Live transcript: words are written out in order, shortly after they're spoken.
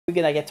we're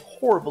gonna get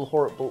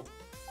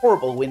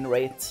horrible win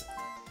rate.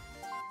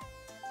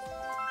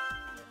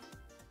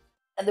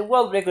 And the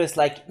world record is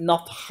like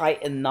not high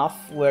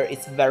enough where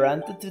it's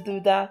warranted to do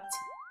that.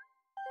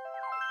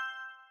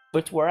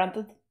 But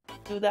warranted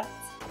to do that.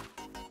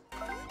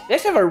 We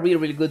actually have a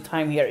really good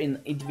time here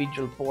in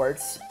individual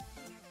boards.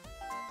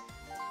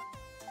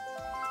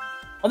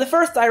 On the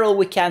first die roll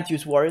we can't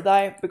use warrior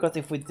die, because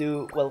if we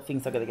do, well,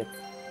 things are gonna get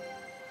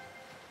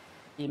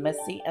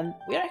messy, and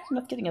we're actually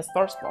not getting a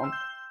star spawn.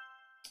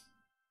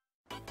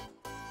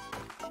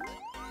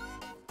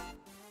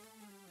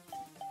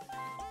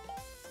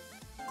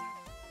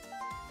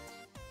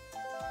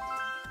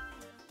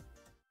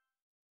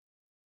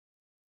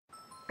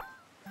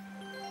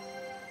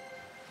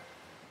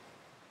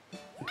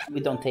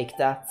 We don't take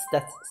that.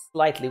 That's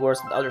slightly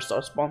worse than the other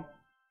star spawn.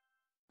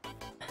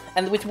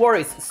 And with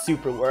warrior it's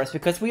super worse,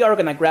 because we are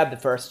gonna grab the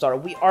first star.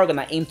 We are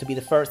gonna aim to be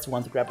the first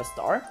one to grab a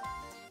star.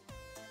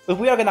 But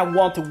we are gonna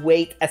want to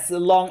wait as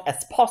long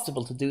as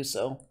possible to do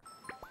so.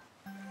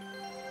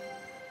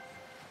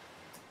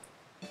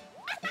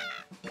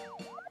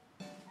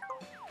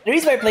 The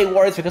reason why I play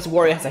warrior is because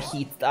warrior has a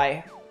heat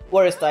die.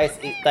 Warrior's die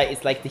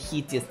is like the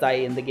heatiest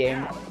die in the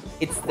game.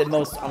 It's the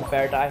most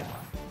unfair die.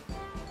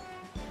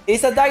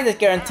 It's a die that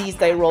guarantees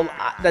that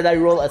I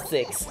roll a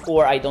 6,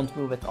 or I don't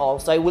move at all.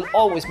 So I will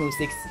always move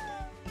 6.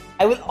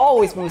 I will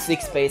always move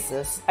 6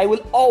 spaces. I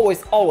will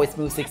always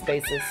move 6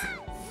 spaces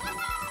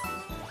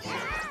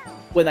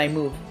when I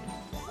move.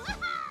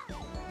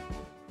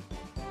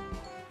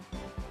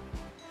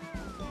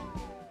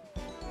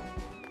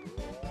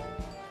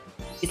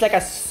 It's like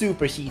a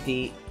super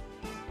heaty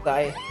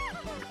die.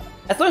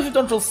 As long as we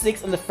don't roll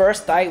 6 on the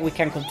first die, we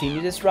can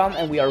continue this run,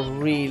 and we are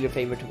really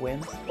favored to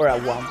win. Or a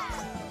 1.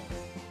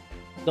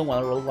 Don't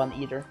want to roll 1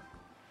 either.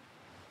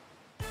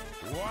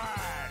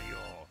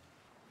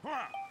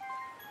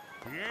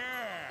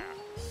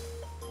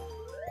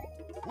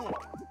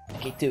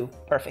 Okay, 2.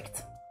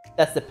 Perfect.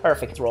 That's the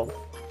perfect roll.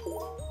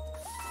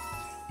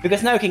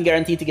 Because now you can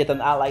guarantee to get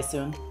an ally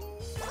soon.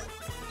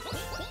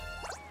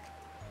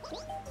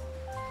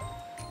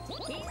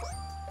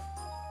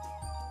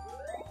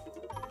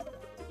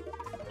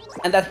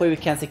 And that way we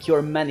can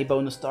secure many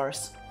bonus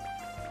stars.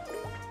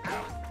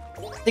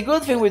 The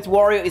good thing with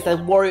warrior is that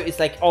warrior is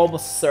like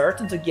almost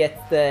certain to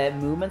get the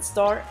movement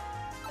star.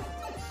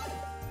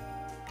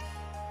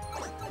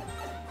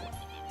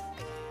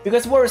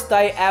 Because warrior's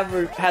die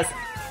has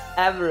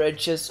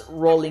averages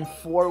rolling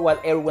 4, while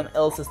everyone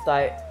else's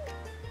die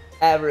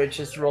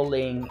averages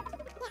rolling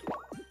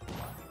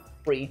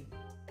 3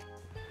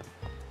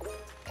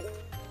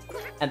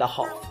 and a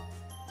half.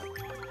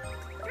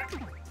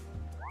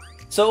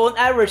 So on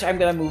average I'm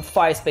gonna move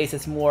 5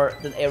 spaces more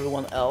than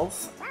everyone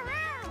else.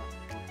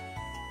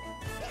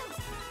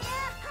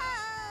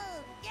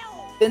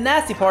 The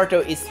nasty part though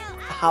is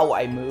how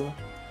I move.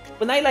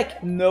 When I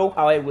like know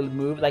how I will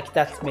move, like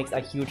that makes a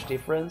huge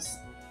difference.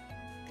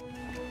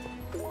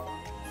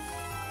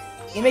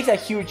 It makes a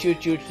huge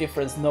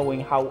difference knowing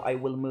how I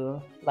will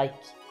move. Like,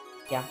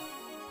 yeah.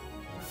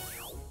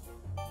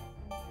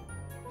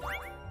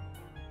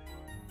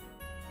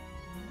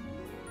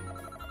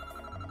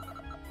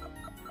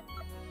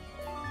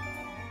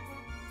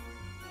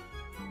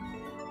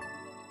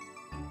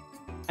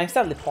 I'm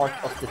sadly part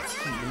of the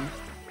team,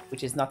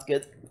 which is not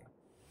good.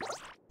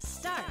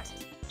 Start.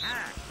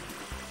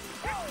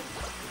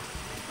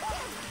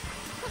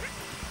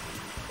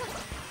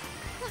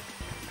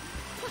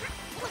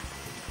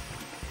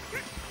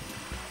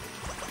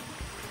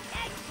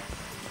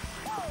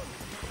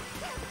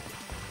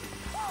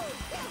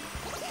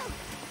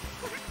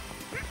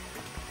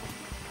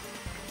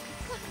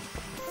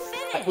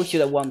 We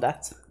should have won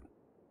that.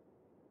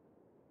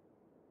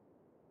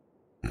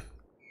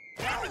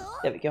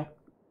 There we go.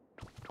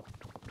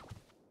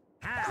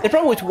 The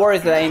problem with War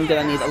is that I'm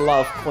gonna need a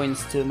lot of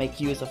coins to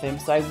make use of him,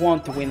 so I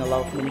want to win a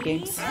lot of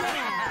minigames.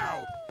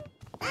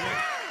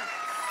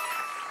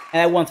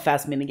 And I want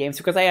fast minigames,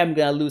 because I am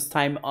gonna lose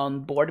time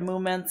on board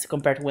movements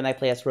compared to when I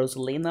play as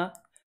Rosalina.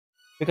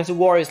 Because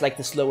War is like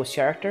the slowest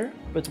character,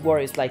 but War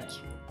is like...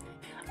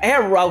 I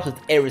have routed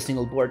every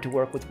single board to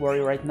work with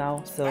Warrior right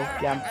now, so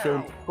yeah, I'm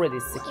feeling pretty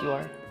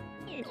secure.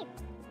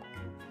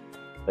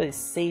 Pretty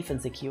safe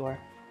and secure.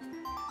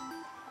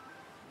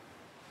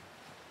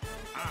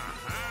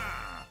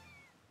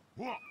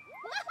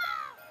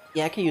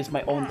 Yeah, I can use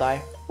my own die.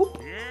 Whoop.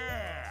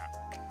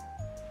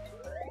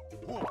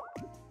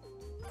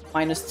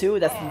 -2,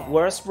 that's the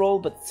worst roll,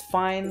 but it's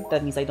fine.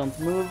 That means I don't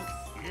move.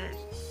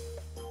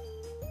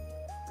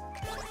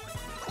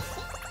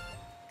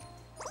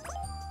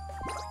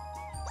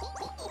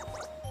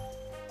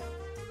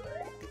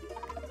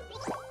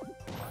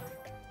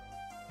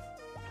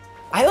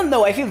 I don't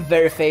know, I feel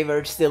very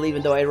favored still,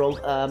 even though I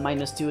rolled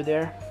 -2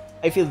 there.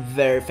 I feel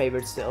very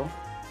favored still.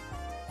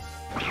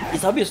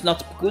 It's obviously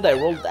not good I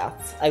rolled that.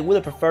 I would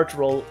have preferred to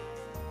roll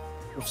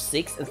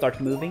 6 and start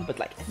moving, but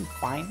like, I'm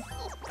fine.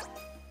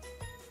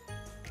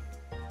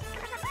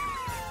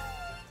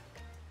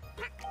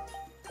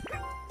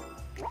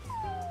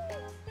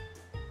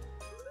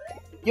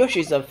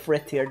 Yoshi's a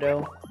threat here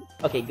though.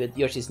 Okay, good.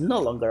 Yoshi's no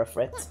longer a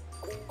threat.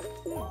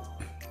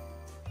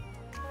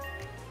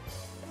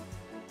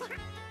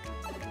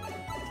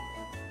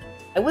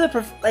 I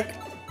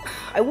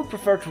would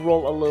prefer to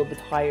roll a little bit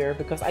higher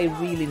because I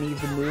really need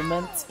the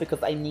movement,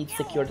 because I need to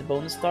secure the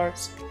bonus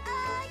stars.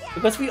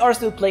 Because we are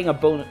still playing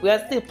we are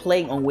still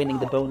playing on winning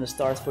the bonus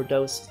stars for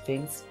those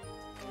things.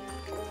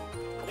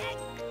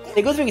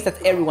 The good thing is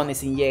that everyone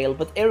is in Yale,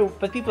 but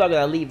people are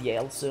gonna leave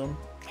Yale soon.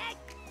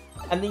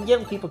 And in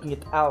Yale people can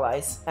get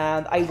allies,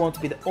 and I want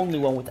to be the only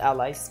one with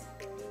allies.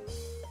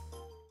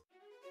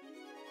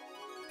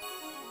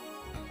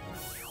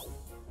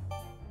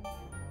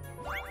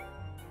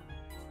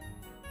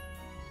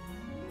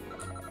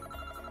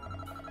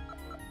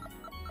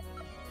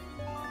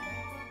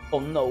 Oh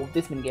no,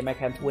 this minigame I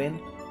can't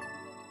win.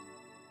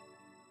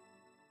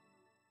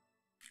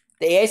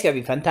 The AI is gonna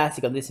be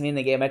fantastic on this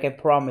minigame, I can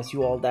promise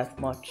you all that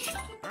much.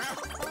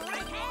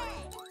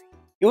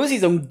 You will see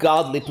some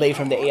godly play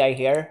from the AI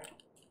here.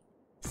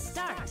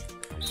 Start.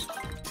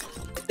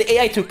 The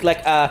AI took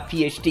like a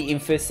PhD in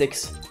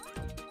physics.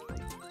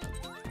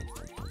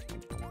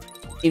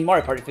 In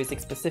Mario Party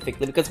physics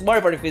specifically, because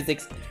Mario Party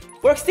physics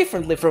works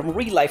differently from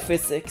real-life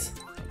physics.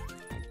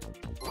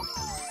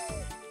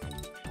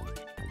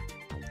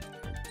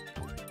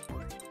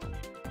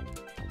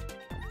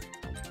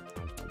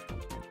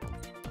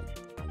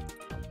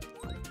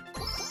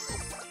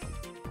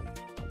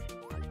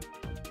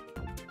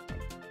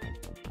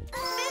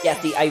 Yeah,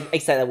 see, I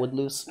said I would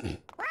lose.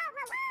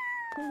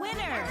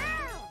 Winner.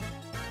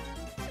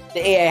 The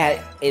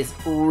AI is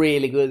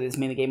really good at this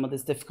minigame on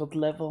this difficult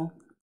level.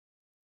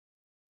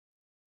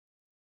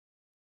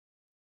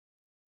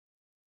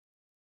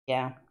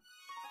 Yeah.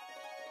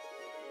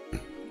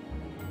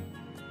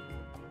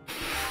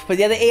 But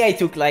yeah, the AI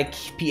took like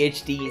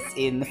PhDs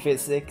in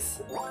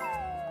physics.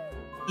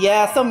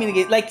 Yeah, some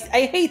minigame, like,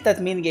 I hate that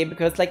minigame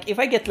because like, if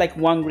I get like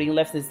one green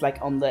left, it's like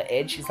on the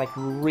edge, it's like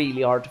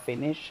really hard to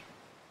finish.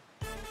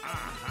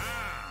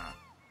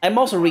 I'm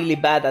also really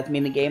bad at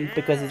minigame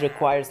because it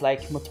requires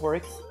like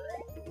motorics.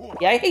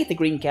 Yeah, I hate the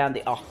green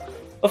candy. Oh,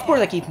 of course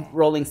I keep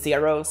rolling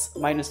zeros,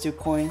 -2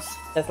 coins.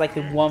 That's like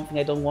the one thing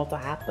I don't want to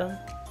happen.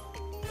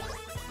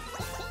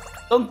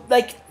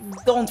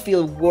 Don't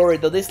feel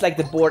worried though. This is like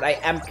the board I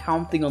am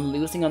counting on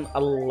losing on a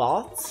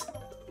lot.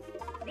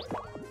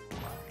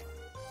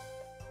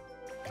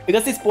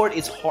 Because this board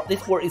is hard.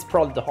 This board is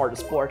probably the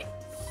hardest board.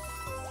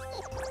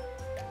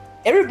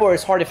 Every board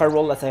is hard if I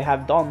roll as I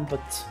have done,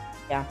 but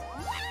yeah.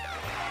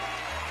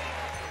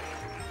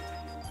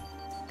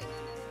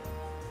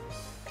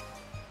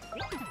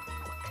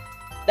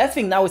 That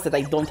thing now is that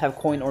I don't have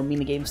coin or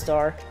minigame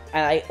star,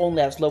 and I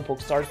only have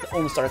slowpoke stars, the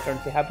only star I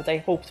currently have, but I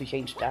hope to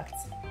change that.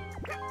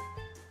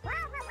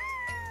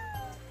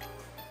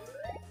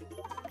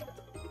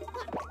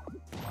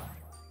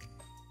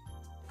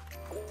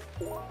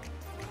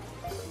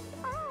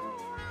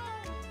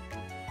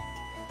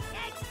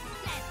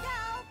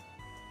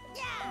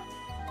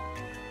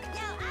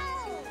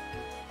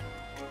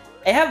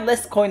 I have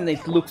less coin than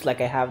it looks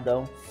like I have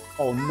though.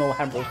 Oh no,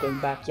 Hamburg's going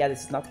back. Yeah,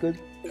 this is not good.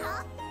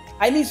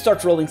 I need to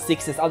start rolling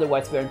sixes,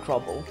 otherwise we're in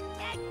trouble.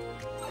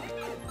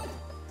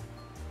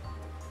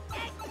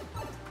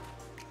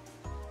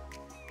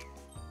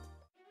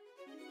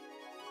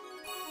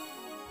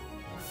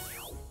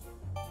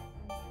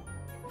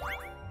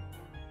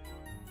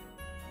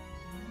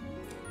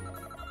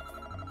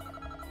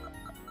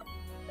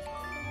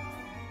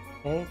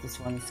 Okay, this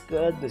one is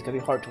good, but it's gonna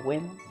be hard to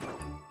win.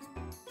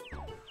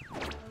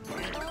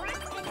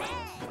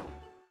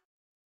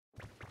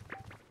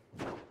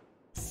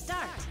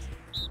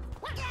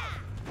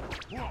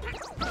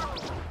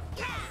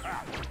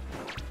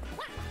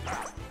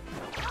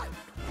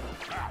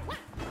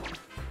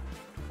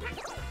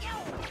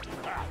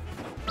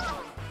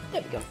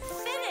 There we go.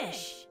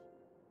 Finish.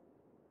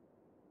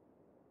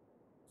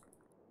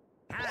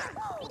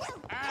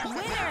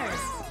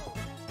 Winners.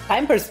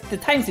 The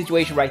time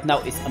situation right now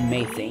is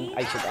amazing,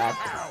 I should add.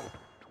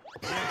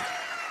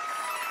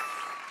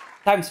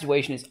 Time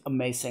situation is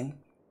amazing.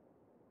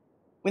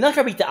 We're not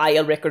gonna beat the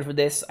IL record for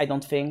this, I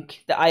don't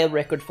think. The IL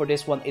record for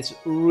this one is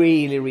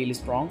really, really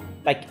strong.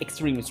 Like,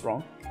 extremely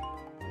strong.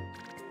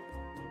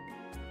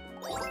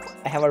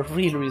 I have a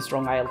really, really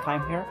strong IL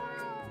time here.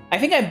 I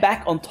think I'm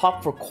back on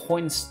top for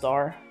Coin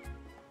Star.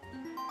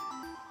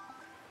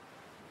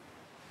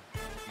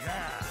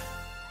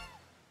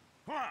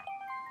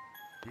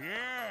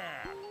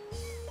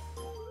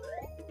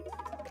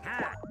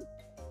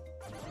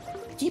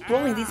 Keep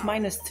rolling these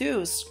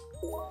 -2s.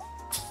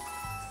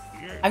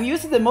 I'm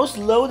using the most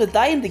loaded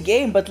die in the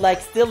game, but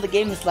like still the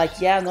game is like,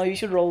 yeah, no, you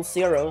should roll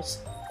zeros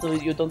so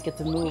you don't get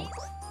to move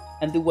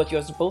and do what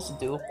you're supposed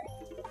to do.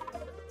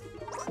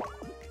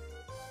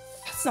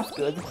 That's not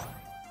good.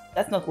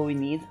 That's not what we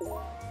need.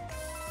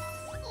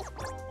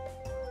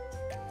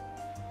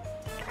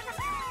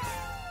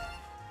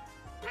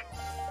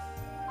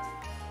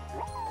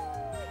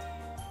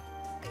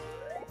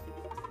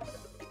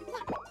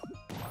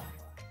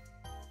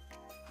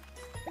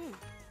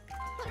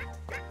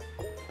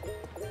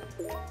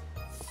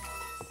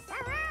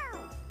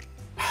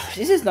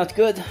 This is not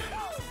good.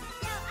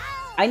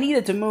 I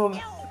needed to move.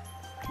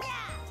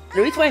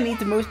 The reason why I need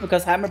to move is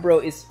because Hammer Bro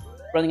is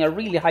running a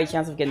really high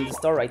chance of getting the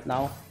star right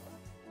now.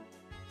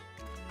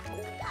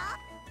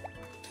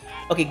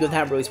 Okay, good,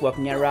 Hammer Bro is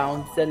walking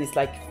around, then it's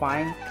like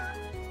fine.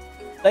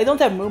 But I don't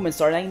have movement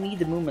star and I need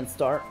the movement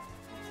star.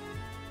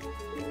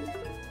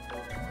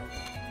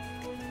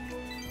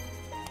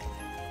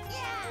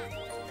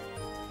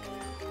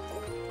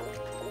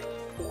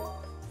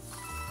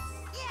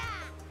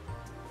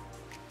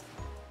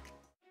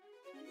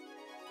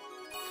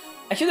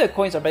 I should have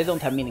coin star, but I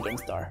don't have minigame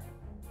star.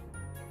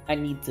 I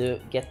need to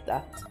get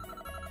that.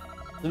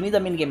 So we need a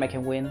minigame I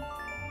can win.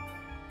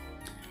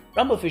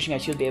 Rumble fishing I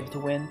should be able to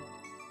win.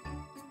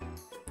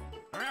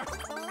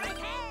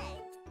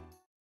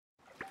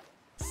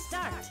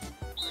 Start.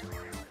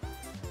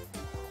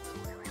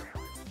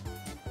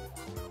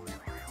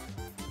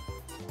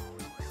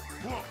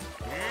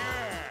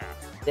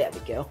 There we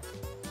go.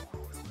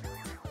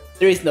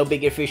 There is no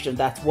bigger fish than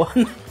that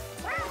one.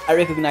 I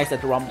recognize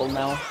that rumble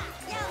now.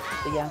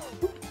 So yeah.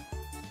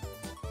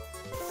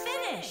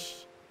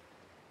 Finish.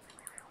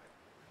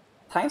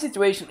 Time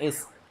situation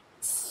is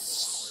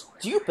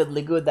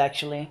stupidly good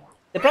actually.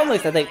 The problem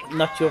is that I'm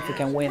not sure if we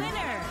can win.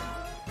 Winner.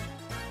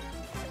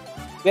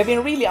 We have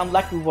been really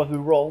unlucky with what we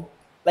roll.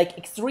 Like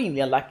extremely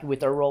unlucky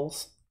with our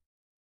rolls.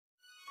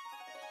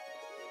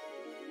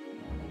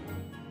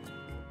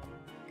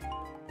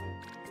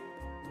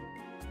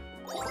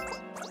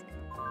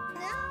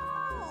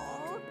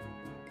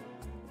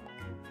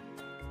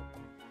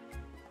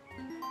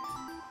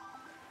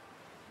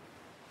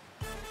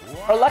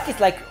 Our luck is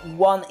like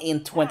 1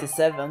 in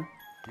 27.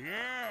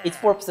 It's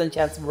 4%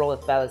 chance to roll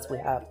as bad as we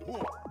have.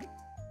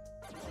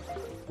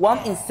 1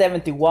 in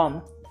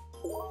 71.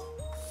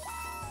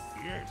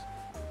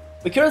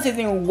 We're currently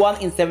sitting on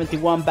 1 in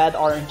 71 bad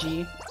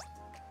RNG.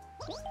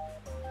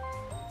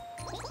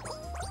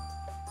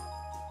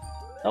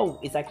 No,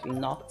 it's actually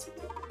not.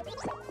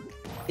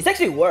 It's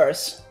actually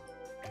worse.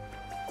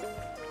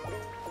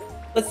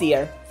 Let's see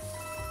here.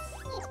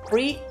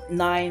 3,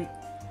 9,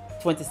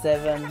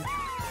 27.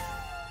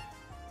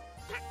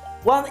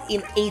 1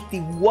 in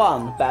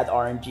 81 bad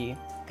RNG.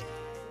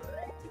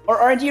 Our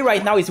RNG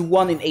right now is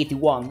 1 in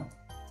 81.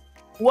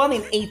 1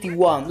 in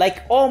 81,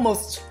 like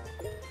almost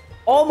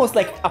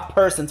like a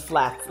percent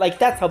flat. Like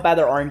that's how bad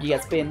our RNG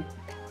has been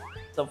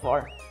so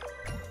far.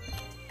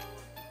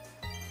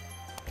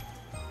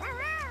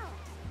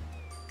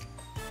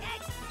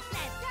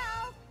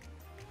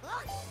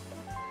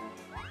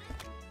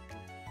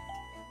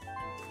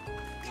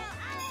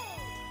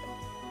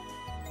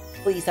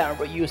 Please,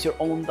 Hammer, use your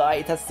own die.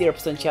 It has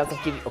 0% chance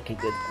of giving. Okay,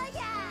 good.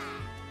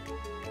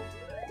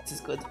 This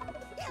is good.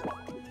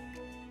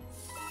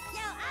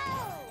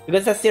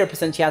 Because it has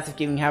 0% chance of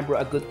giving Hammer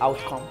a good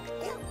outcome.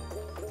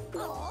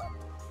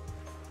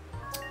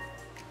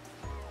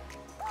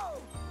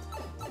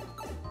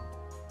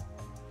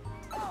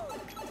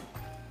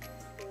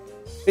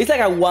 It's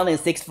like a 1 in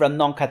 6 for a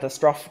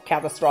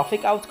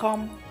non-catastrophic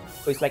outcome.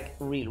 So it's like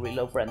really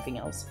low for anything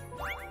else.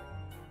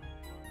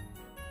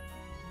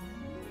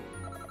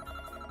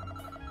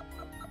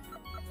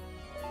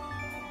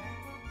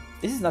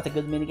 This is not a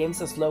good minigame,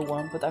 it's a slow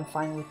one, but I'm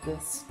fine with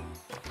this.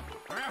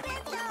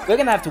 We're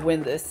gonna have to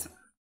win this.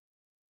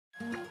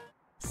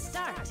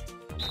 Start.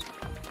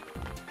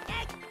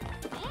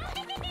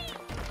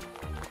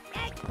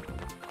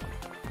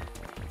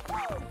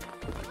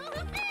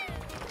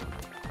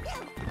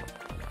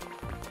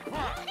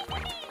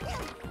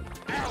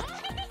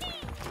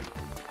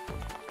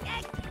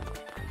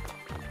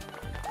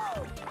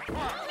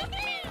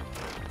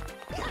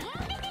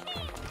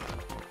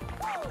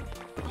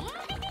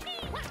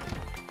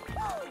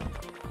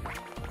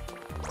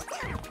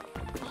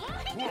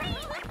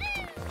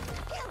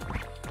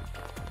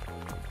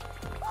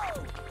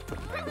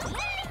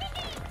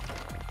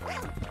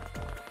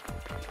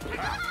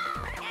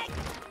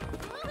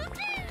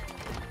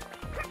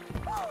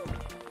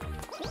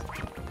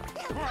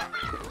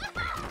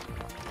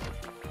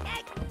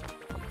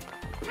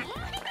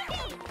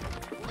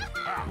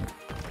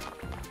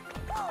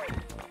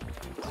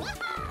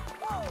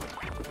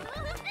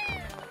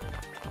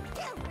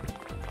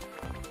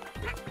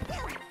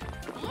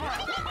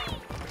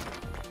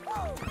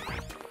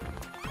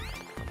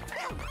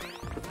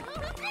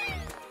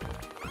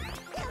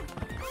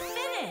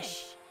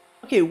 Finish.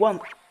 Okay,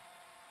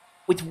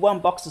 with one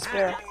box to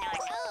spare.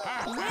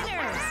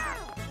 Winners.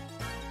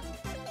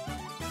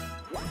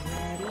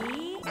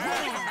 Ready?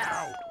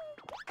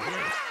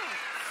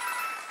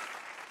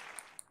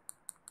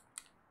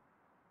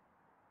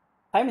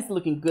 Time is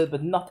looking good,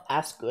 but not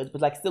as good,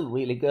 but like still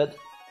really good.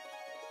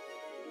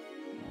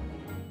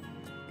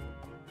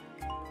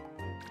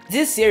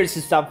 This series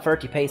is sub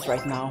 30 pace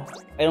right now.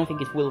 I don't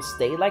think it will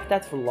stay like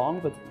that for long,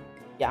 but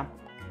yeah.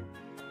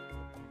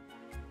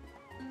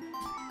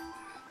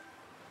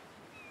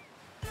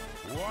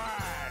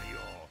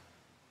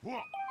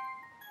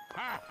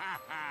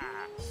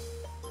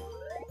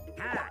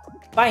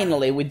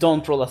 Finally, we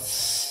don't roll a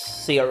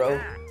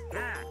 0.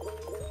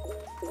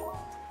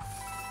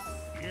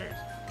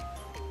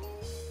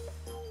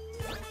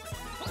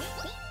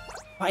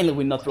 Finally,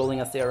 we're not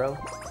rolling a 0.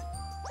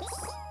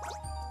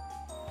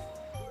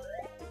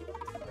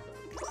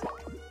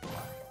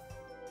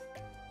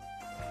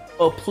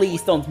 Oh,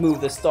 please don't move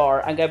the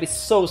star. I'm gonna be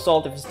so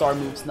salty if the star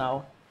moves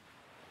now.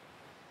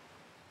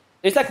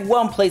 There's like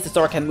one place the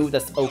star can move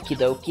that's okie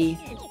dokie.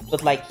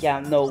 But like, yeah,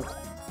 no.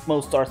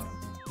 Most star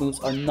moves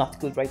are not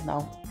good right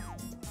now.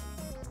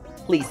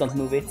 Please don't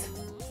move it.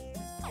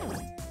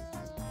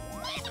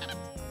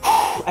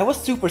 I was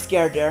super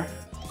scared there.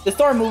 The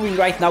star moving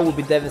right now would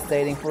be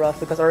devastating for us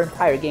because our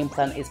entire game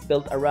plan is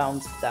built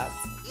around that.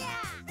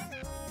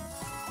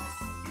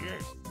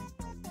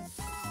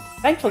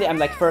 Thankfully, I'm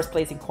like first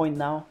place in coin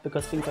now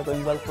because things are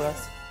going well for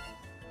us.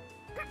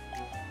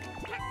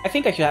 I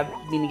think I should have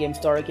minigame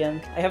star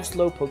again. I have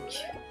Slowpoke.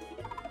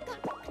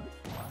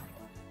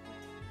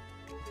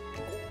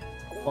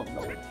 Oh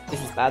no,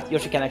 this is bad.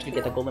 Yoshi can actually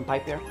get a golden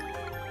pipe here.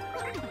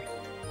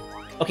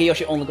 Okay,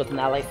 Yoshi only got an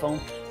ally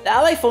phone. The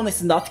ally phone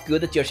is not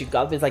good that Yoshi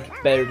got, but it's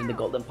like better than the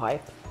golden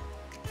pipe.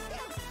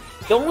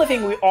 The only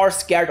thing we are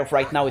scared of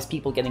right now is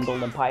people getting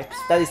golden pipes.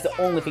 That is the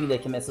only thing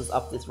that can mess us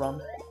up this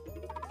run.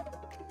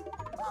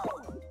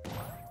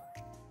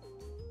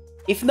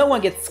 If no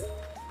one gets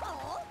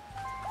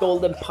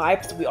golden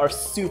pipes, we are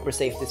super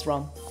safe this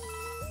run.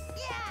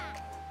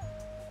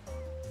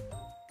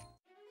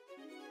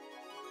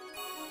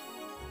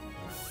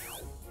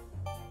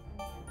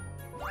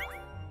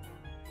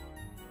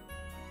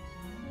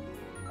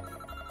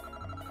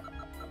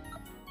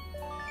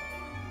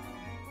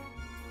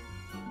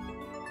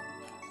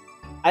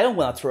 I don't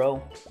wanna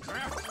throw.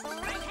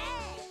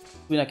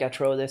 We're not gonna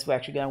throw this, we're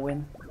actually gonna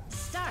win.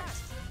 Start.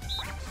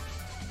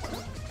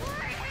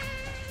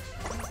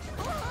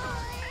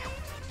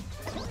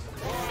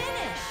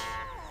 Finish.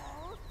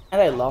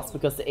 And I lost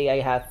because the AI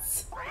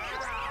has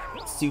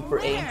super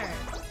aim. Winner.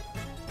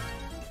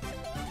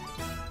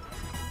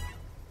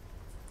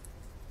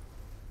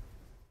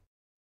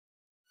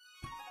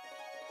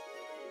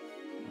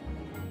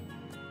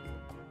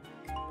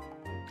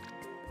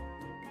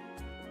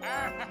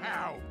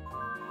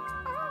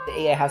 The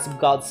AI has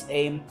God's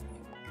aim.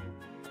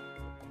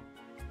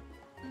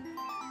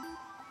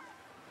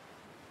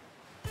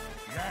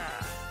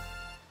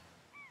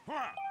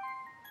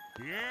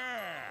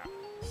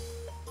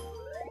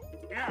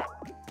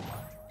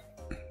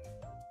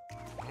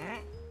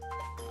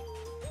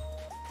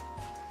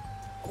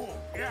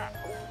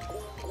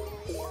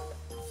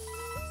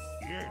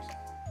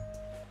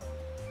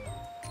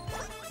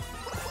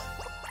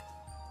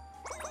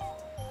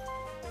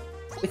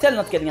 We're still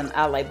not getting an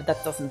ally, but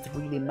that doesn't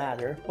really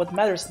matter. What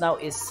matters now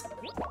is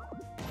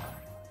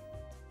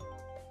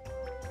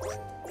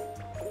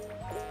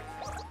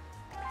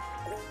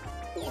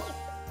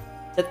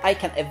that I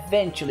can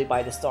eventually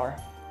buy the star.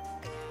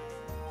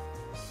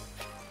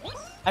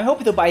 I'm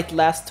hoping to buy it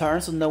last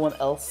turn so no one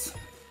else...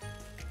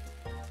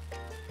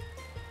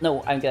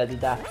 No, I'm gonna do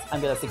that. I'm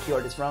gonna secure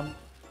this run.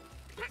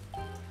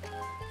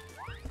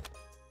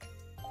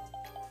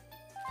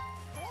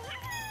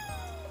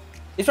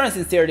 This run is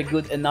sincerely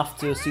good enough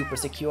to super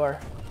secure.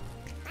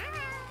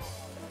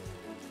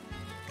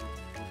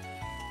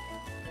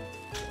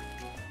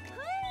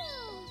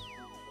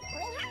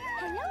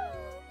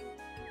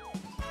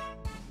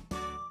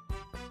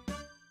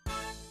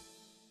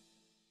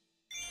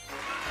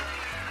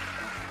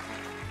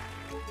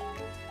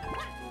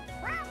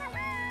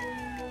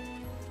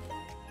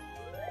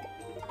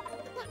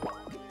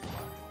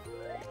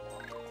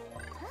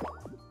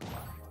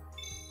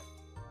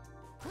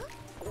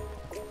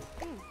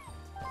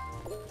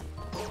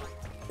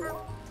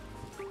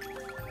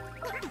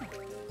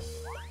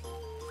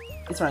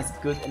 This one is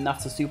good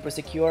enough to super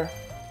secure.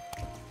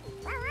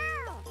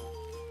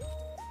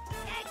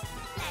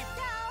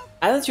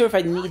 I'm not sure if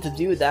I need to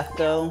do that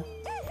though,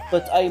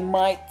 but I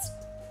might.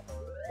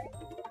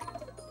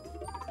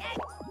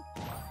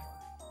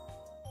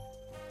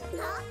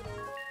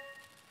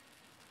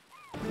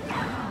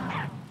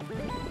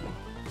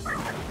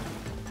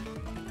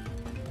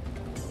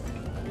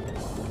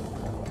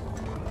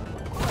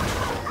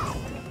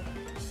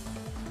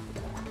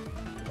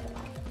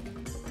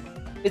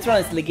 This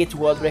run is legit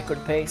world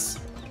record pace.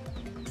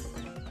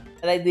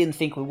 And I didn't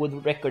think we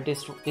would record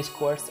this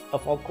course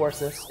of all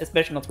courses,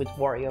 especially not with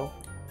Wario.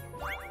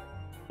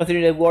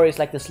 Considering that Wario is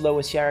like the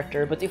slowest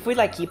character, but if we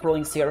like keep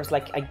rolling zeros,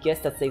 like I guess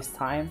that saves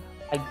time.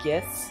 I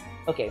guess.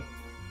 Okay.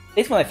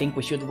 This one I think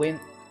we should win.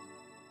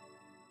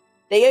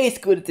 The AI is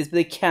good at this, but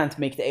they can't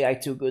make the AI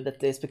too good at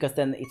this, because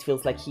then it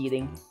feels like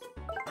heating.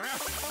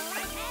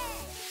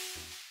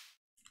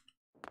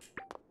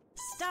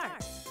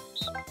 Start.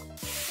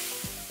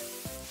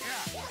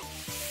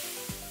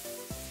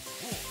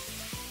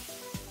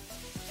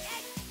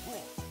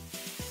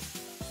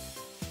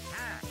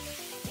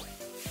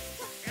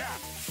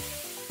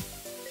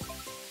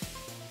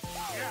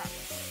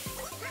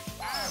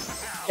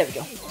 There we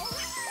go.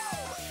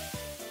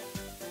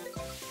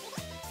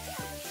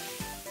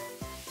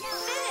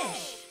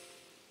 Finish.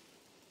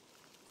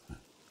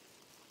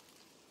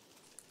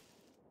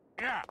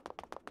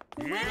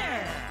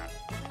 Winner.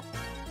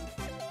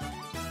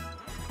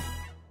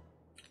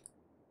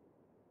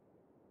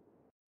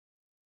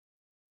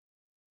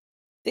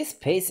 This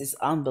pace is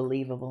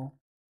unbelievable.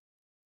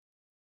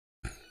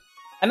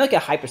 I'm not gonna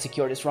hyper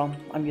secure this run.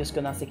 I'm just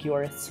gonna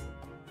secure it.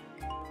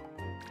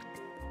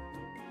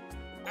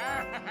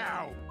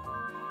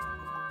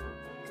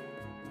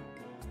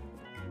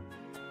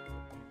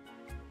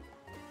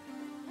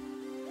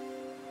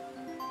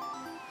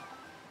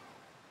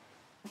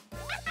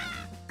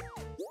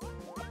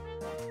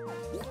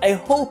 I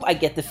hope I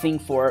get the thing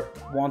for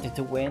wanting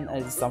to win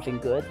and it's something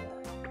good.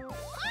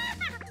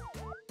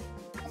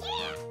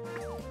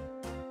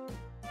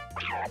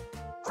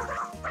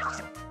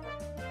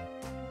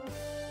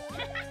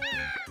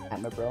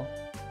 Hammer, bro.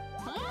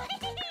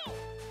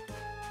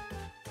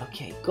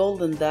 Okay,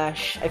 Golden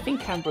Dash. I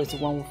think Hammer is the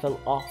one who fell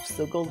off,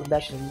 so Golden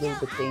Dash is a little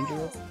bit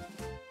dangerous.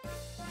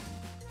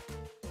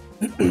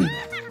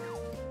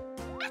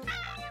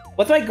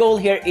 What my goal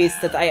here is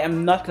that I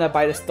am not gonna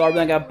buy the star, but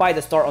I'm gonna buy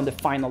the star on the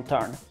final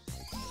turn.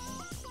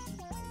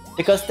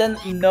 Because then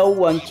no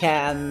one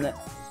can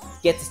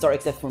get the star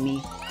except for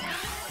me.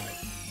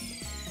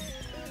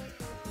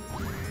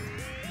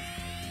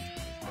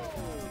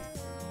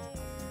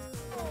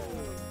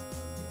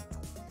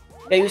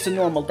 I used a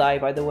normal die,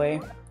 by the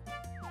way.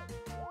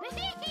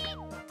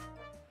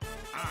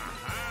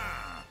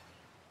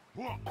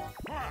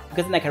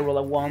 Because then I can roll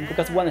a 1,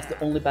 because 1 is the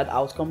only bad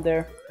outcome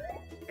there.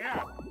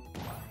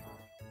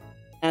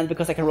 And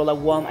because I can roll a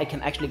 1, I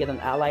can actually get an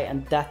ally,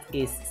 and that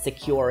is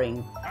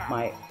securing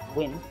my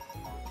win.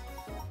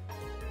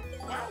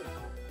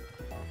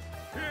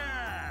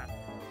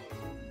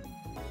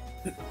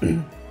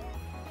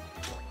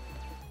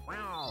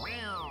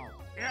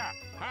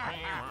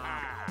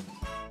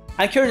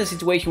 I'm curious in a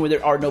situation where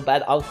there are no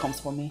bad outcomes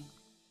for me.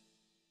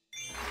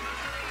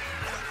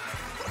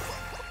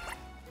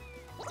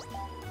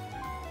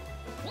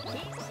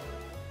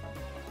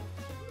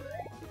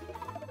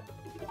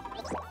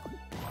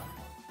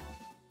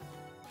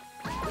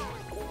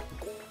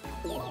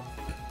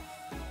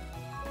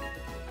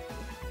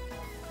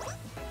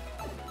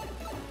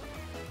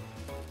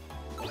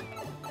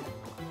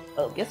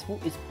 Well, guess who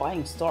is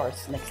buying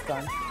stars next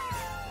time?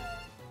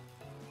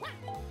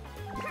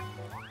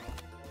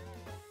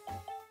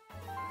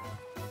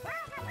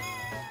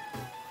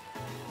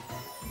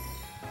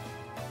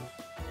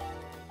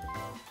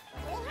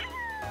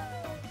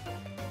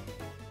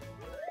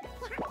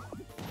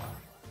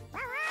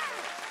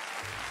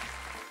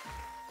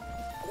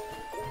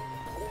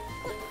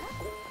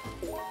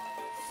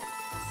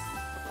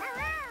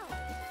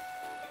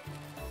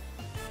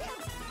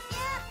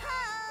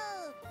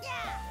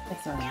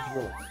 Next time I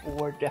roll a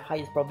 4. The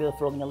highest probability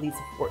of rolling at least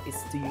a 4 is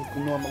to use the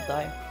normal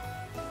die.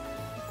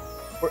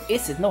 Or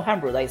is it? No,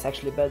 Hammer die is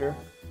actually better.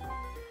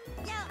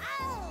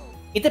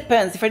 It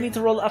depends. If I need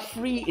to roll a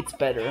 3, it's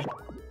better.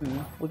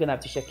 We're gonna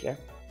have to check here.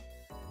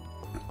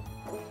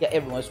 Yeah,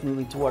 everyone's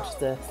moving towards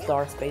the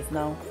star space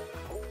now.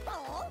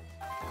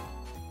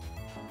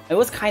 It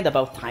was kind of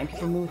about time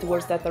people move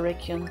towards that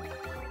direction.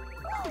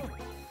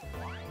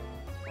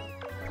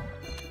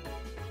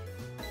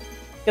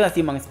 Gonna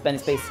see among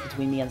spending space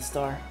between me and the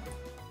star.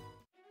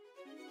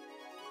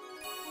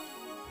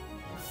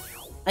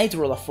 I need to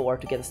roll a 4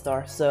 to get a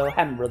star, so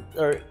Hammer,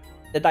 or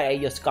the die I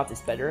just got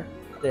is better.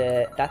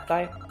 That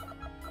die.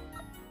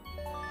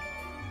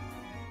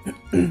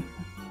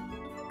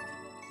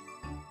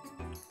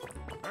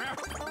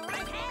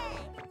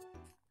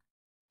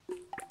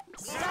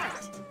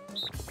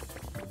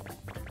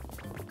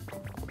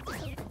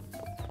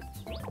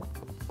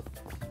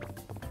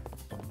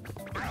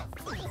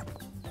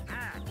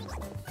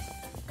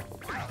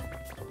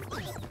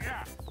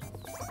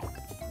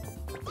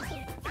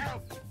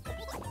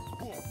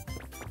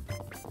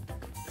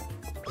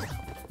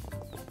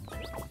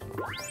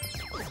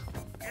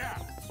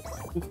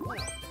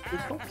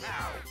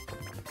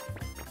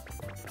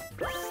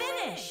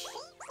 Finish!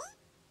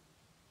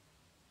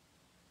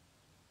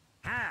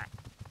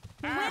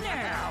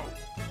 Winner!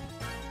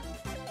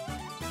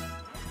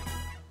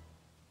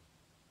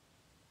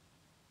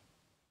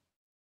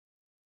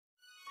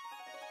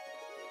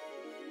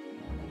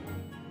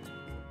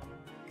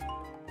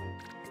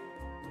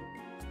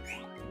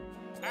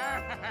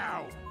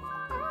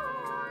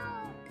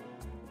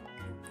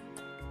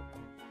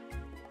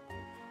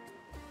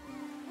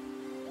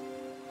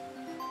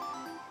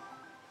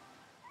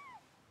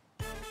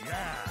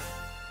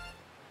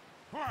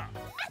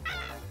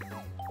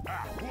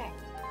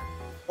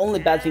 Only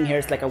bad thing here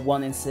is like a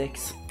 1 in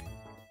 6.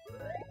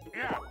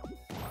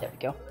 There we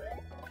go.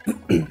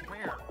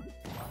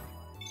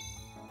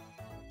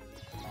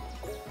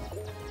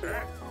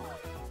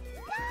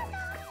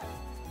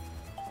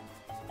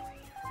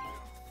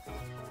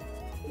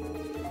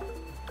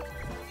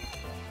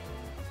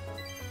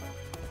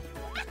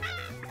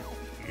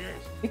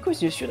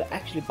 Because you should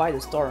actually buy the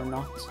star or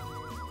not.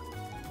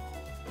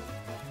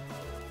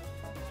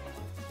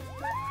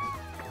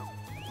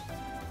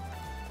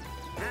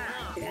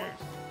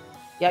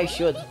 Yeah, I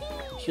should.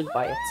 I should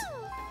buy it.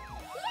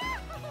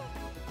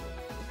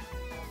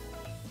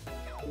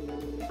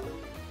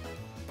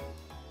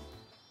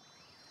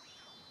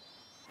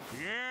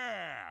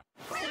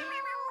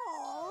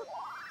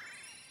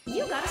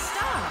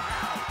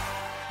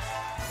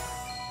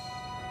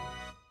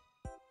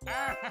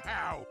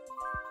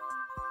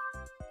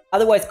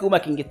 Otherwise,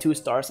 Guma can get 2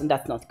 stars, and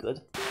that's not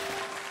good.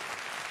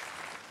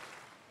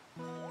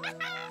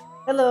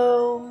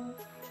 Hello!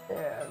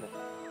 There.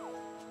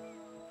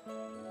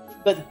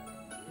 Good.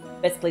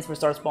 Best place for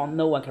star spawn,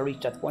 no one can reach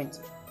that point.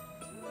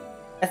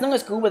 As long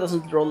as Guma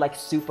doesn't roll like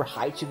super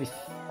high, it should be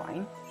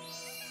fine.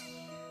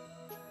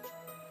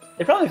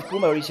 The problem if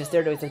Guma reaches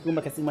there though is that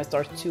Guma can see my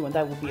stars too, and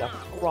that would be a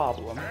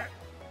problem.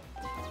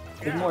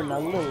 But more than a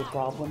little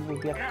problem,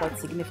 would be a quite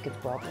significant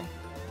problem.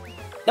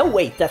 No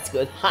wait, that's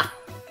good. Ha!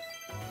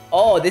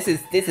 Oh, this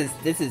is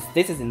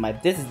in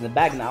the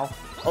bag now.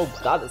 Oh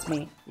god, it's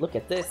me. Look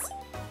at this.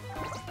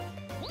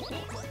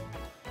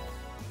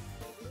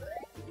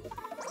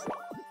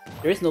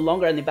 There is no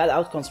longer any bad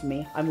outcomes for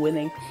me. I'm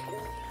winning.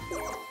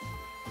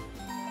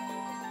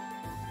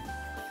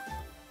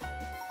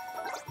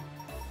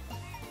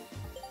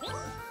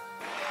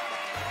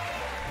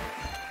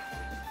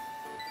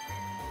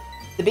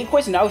 The big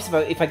question now is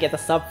if I get a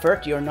sub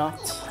 30 or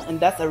not, and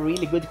that's a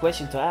really good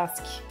question to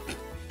ask.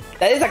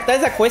 That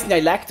is a question I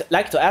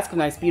like to ask when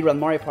I speedrun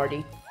Mario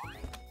Party.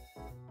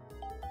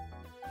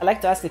 I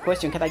like to ask the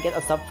question, can I get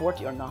a sub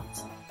 40 or not?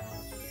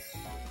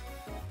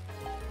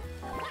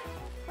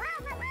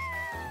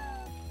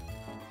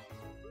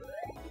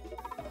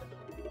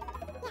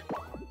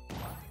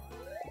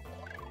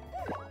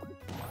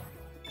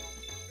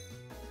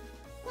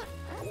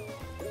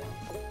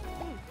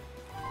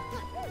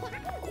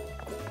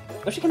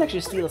 Yoshi can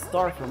actually steal a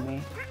star from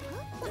me.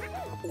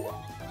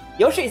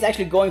 Yoshi is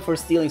actually going for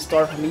stealing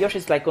star from me. Yoshi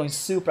is like going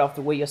super out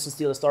the way just to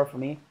steal a star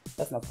from me.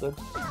 That's not good.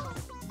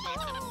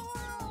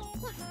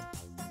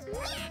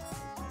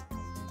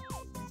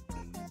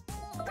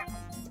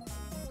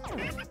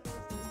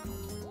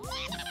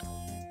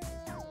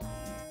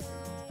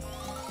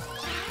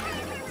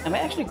 Am I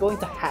actually going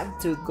to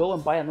have to go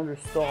and buy another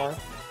star?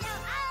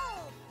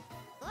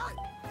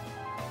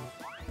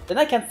 Then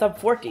I can't sub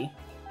 40.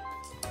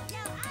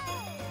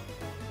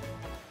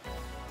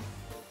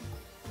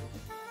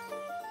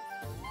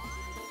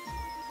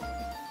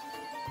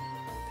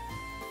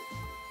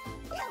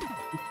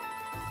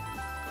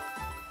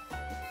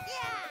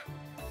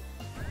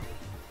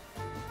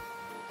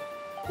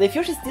 If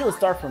Yoshi steals a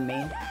star from me,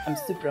 I'm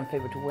super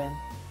unfavored to win.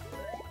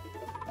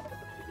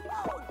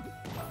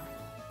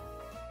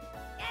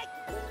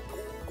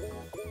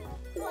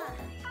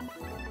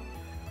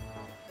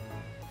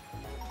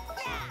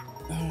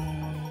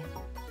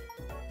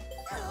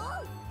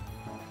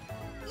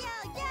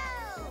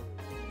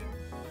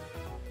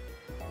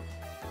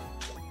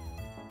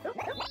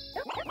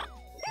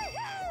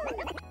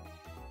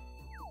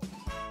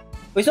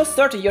 We're so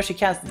certain Yoshi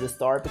can't steal the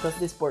star because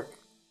this board.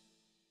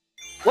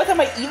 What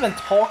am I even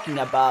talking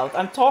about?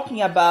 I'm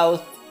talking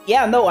about...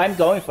 Yeah, no, I'm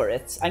going for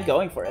it. I'm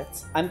going for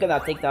it. I'm gonna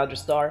take the other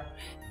star.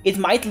 It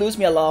might lose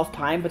me a lot of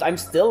time, but I'm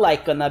still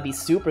like gonna be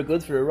super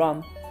good for a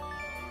run.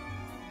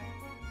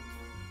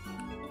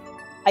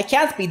 I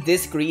can't be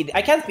this greedy.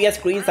 I can't be as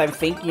greedy as I'm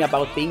thinking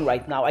about being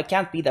right now. I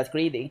can't be that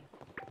greedy.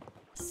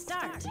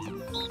 Start.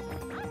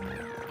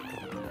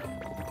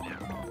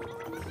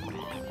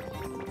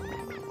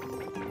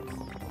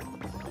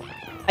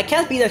 I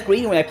can't be that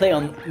greedy when I play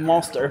on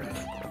Monster.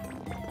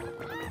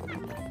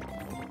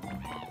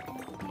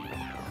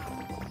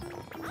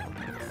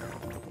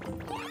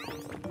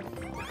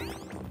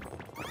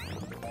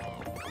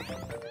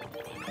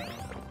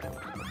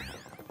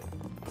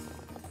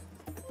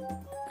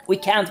 We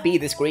can't be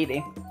this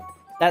greedy.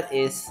 That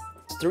is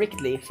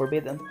strictly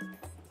forbidden.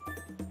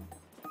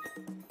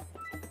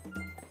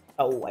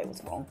 Oh, I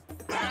was wrong.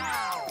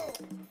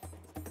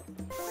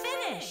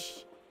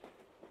 Finish.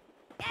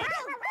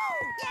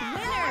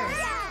 Winners.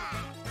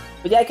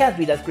 But yeah, I can't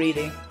be that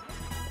greedy.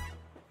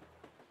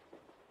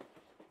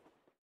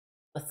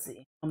 Let's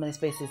see. How many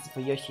spaces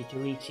for Yoshi to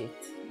reach it?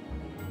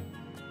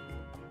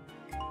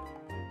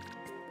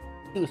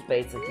 2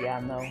 spaces, yeah,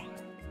 no.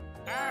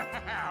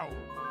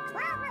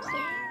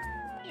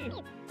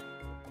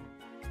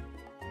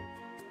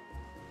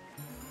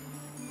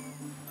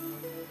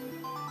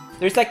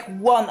 There's like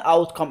one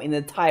outcome in the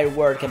entire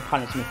world can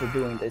punish me for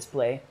doing this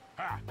play.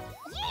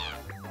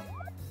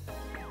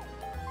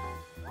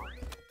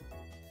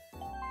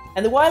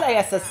 And while I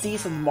as a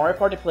seasoned Mario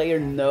Party player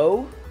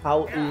know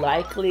how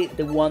likely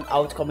the one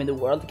outcome in the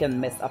world can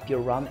mess up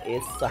your run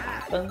is to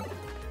happen,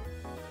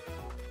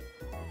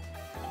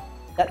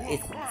 that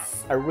is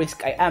a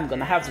risk I am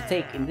gonna have to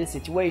take in this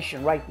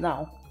situation right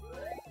now.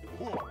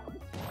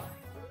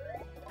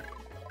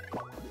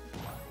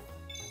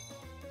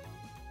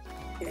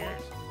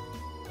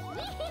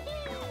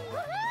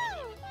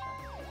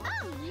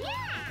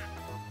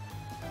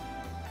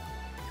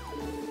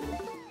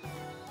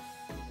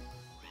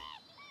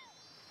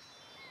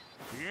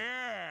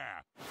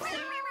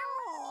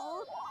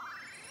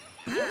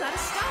 You got a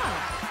star.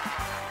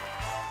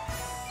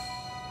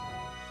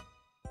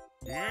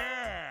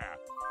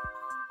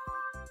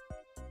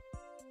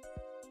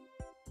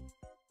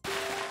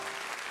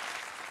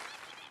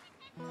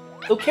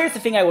 So here's the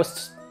thing I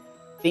was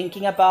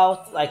thinking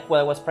about, like what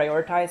I was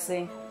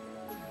prioritizing.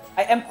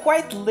 I am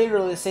quite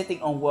literally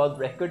sitting on world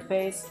record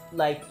pace.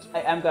 Like,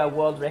 I am gonna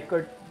world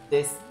record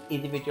this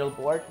individual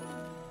board.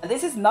 And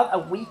this is not a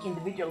weak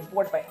individual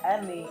board by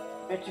any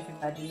stretch of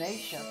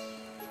imagination.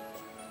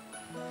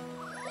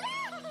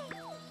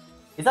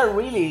 It's a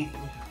really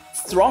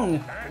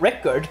strong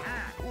record.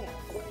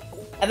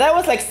 And I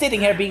was like sitting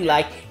here being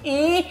like,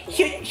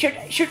 should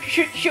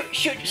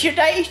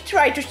I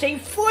try to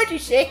save 40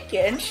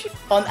 seconds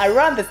on a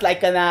run that's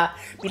like gonna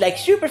be like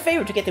super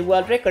favorite to get the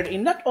world record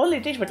in not only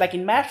this but like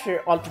in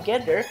Master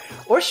altogether?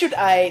 Or should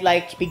I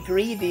like be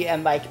greedy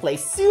and like play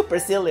super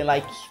silly and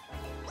like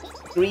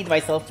greed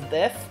myself to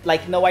death?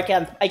 Like, no, I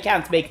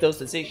can't make those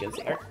decisions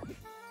here.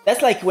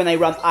 That's like when I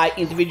run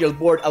individual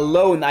board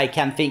alone, I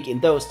can think in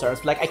those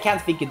terms. Like, I can't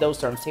think in those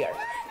terms here.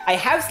 I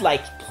have to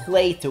like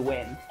play to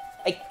win.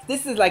 Like,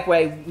 this is like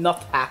why I'm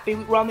not happy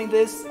with running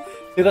this,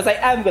 because I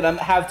am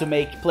gonna have to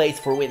make plays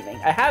for winning.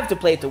 I have to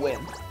play to win.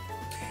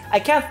 I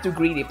can't do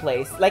greedy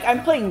plays. Like,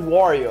 I'm playing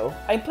Wario.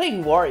 I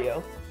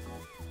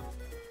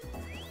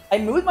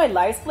moved my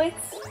life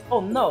splits? Oh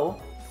no.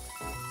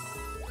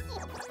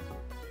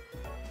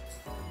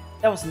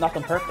 That was not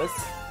on purpose.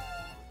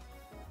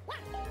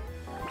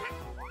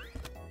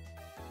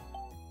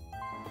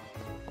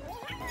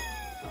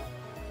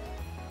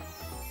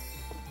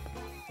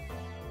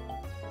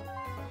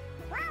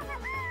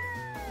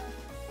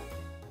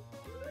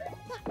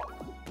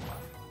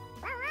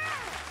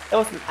 That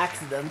was an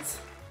accident.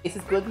 Is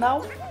it good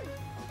now?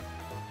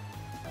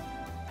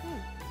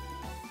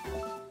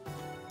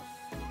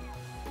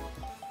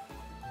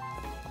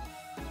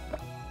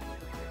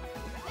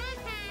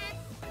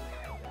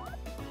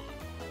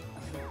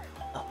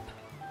 Up.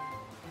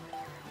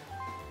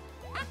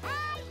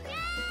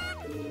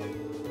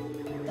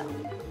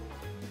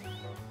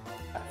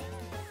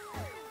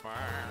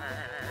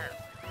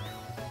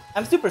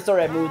 I'm super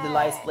sorry I moved the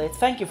light split.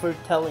 Thank you for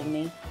telling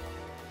me.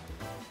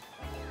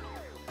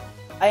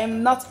 I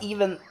am not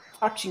even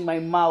touching my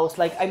mouse,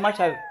 like I might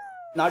have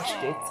nudged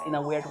it in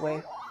a weird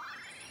way.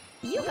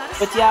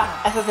 But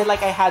yeah, as I said,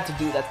 like I had to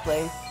do that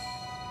play.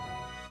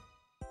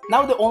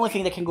 Now the only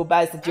thing that can go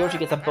bad is that Yoshi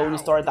gets a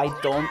bonus star and I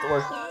don't,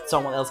 or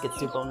someone else gets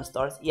 2 bonus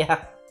stars.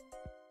 Yeah.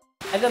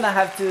 I'm gonna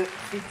have to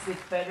fix it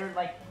better,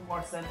 like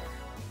more than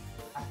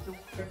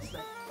afterwards,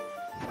 like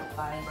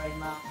fine right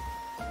now.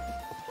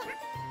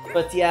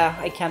 But yeah,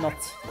 I cannot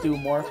do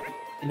more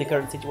in the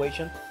current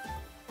situation.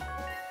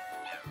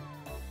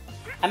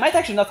 I might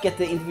actually not get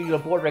the individual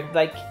board record,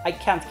 like, I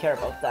can't care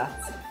about that.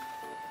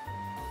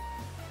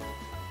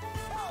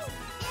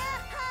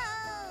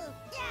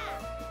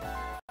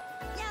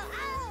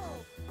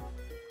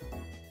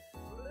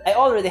 I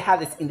already have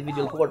this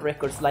individual board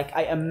records, like,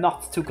 I am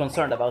not too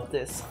concerned about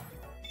this.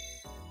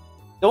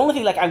 The only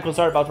thing like I'm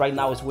concerned about right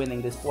now is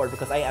winning this board,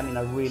 because I am in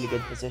a really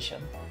good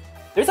position.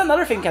 There's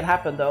another thing can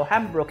happen though,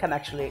 Hambro can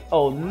actually...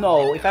 Oh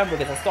no, if Hambro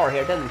gets a star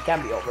here, then it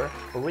can be over,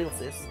 for real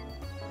sis.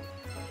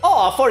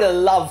 Oh, for the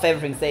love of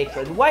everything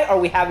sacred. Why are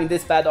we having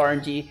this bad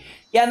RNG?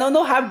 Yeah,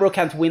 no Hambro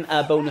can't win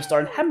a bonus star.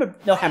 And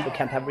Hambro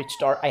can't have rich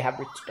star. I have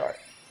rich star.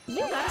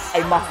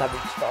 I must have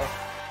rich star.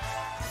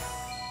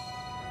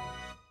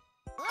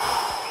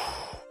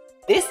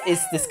 This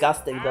is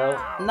disgusting though.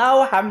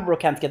 Now Hambro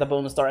can't get a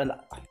bonus star and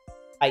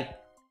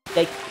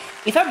like,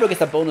 if Hambro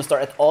gets a bonus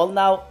star at all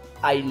now,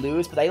 I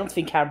lose, but I don't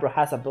think Hambro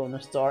has a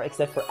bonus star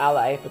except for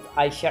Ally, but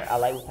I share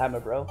Ally with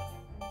Hambro.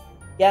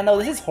 Yeah, no,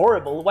 this is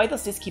horrible. Why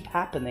does this keep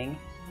happening?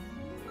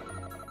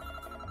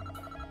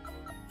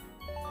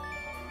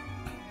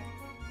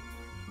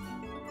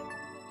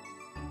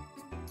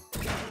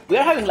 We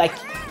are having like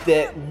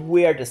the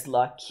weirdest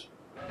luck.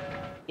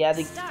 Yeah,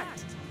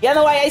 yeah,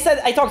 no, I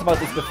talked about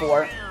this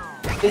before.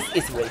 This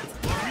is rigged.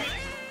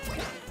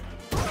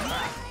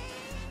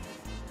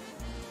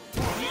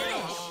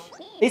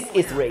 This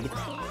is rigged.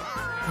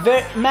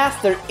 The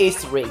Master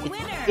is rigged.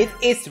 It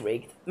is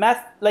rigged.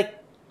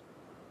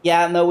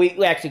 Yeah, no,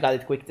 we actually got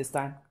it quick this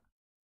time.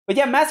 But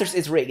yeah, Masters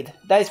is rigged.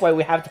 That is why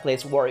we have to play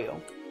as Wario.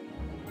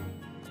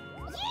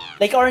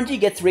 Like, RNG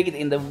gets rigged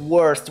in the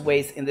worst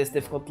ways in this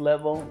difficult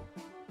level.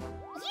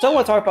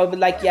 Someone talked about it, but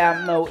like,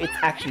 yeah, no, it's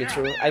actually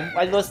true.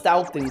 I was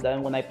doubting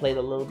them when I played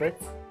a little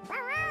bit.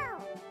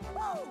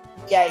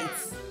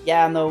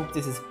 Yeah, no,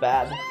 this is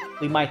bad.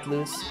 We might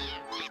lose.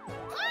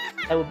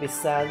 That would be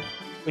sad.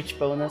 Rich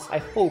bonus. I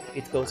hope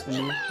it goes for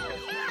me.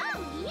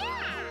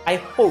 I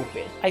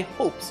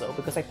hope so,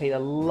 because I paid a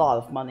lot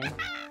of money.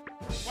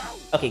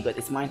 Okay, good,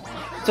 it's mine.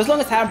 So as long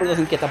as Hamburg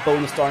doesn't get a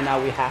bonus star now,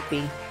 we're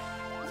happy.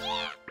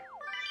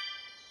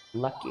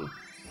 Lucky.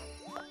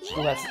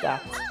 Who has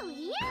that?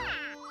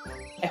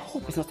 I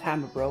hope it's not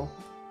Hammer, bro.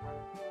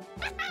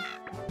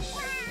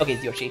 Okay,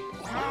 it's Yoshi.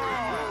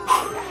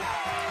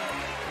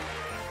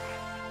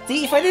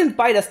 See, if I didn't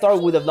buy the star,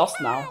 we would have lost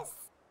now.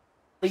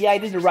 So yeah, I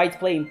did the right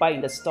play in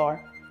buying the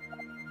star.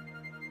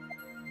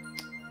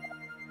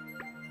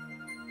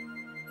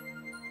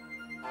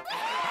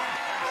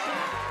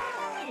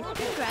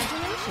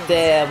 Congratulations.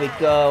 There we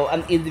go,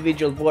 an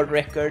individual board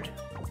record.